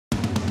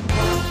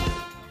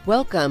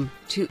Welcome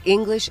to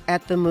English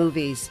at the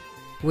Movies,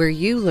 where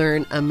you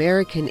learn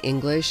American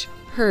English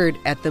heard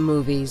at the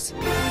movies.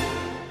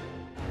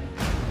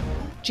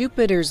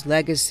 Jupiter's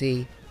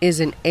Legacy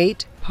is an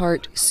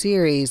 8-part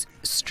series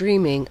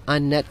streaming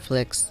on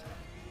Netflix.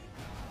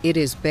 It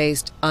is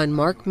based on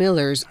Mark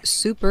Millar's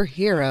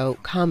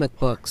superhero comic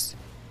books.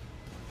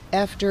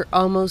 After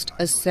almost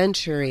a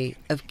century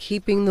of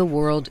keeping the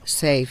world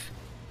safe,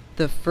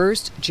 the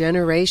first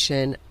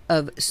generation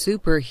of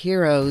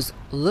superheroes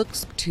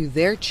looks to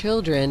their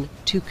children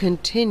to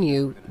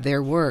continue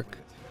their work.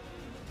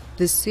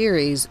 The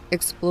series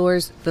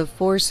explores the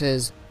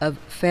forces of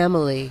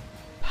family,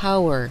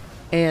 power,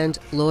 and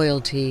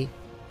loyalty.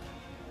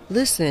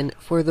 Listen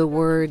for the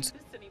words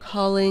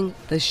calling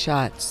the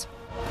shots.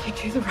 You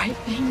do the right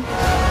thing,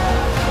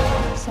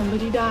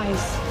 somebody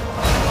dies.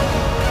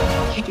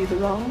 You do the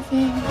wrong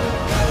thing,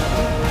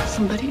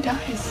 somebody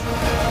dies.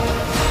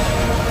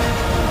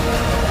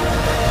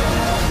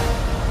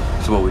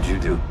 So what would you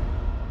do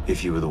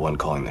if you were the one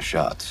calling the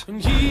shots?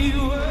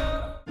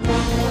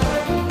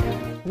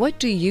 What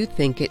do you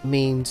think it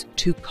means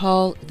to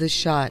call the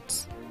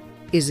shots?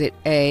 Is it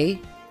A,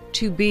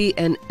 to be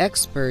an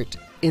expert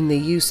in the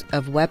use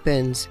of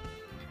weapons,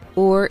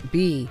 or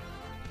B,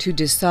 to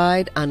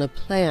decide on a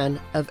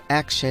plan of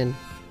action?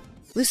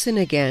 Listen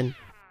again.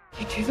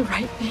 You do the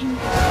right thing,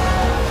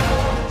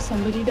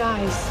 somebody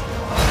dies.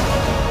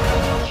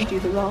 You do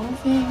the wrong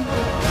thing,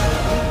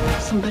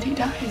 somebody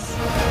dies.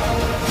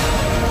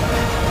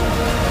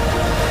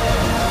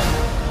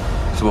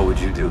 So what would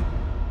you do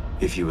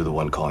if you were the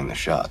one calling the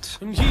shots?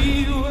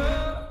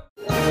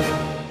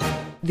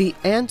 The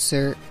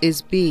answer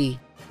is B,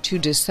 to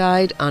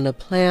decide on a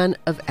plan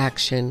of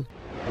action.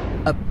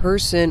 A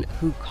person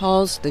who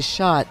calls the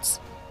shots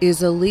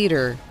is a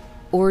leader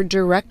or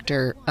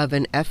director of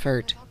an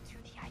effort.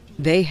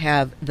 They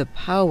have the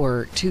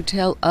power to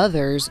tell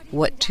others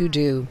what to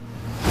do.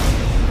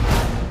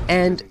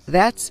 And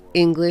that's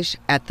English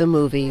at the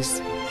Movies.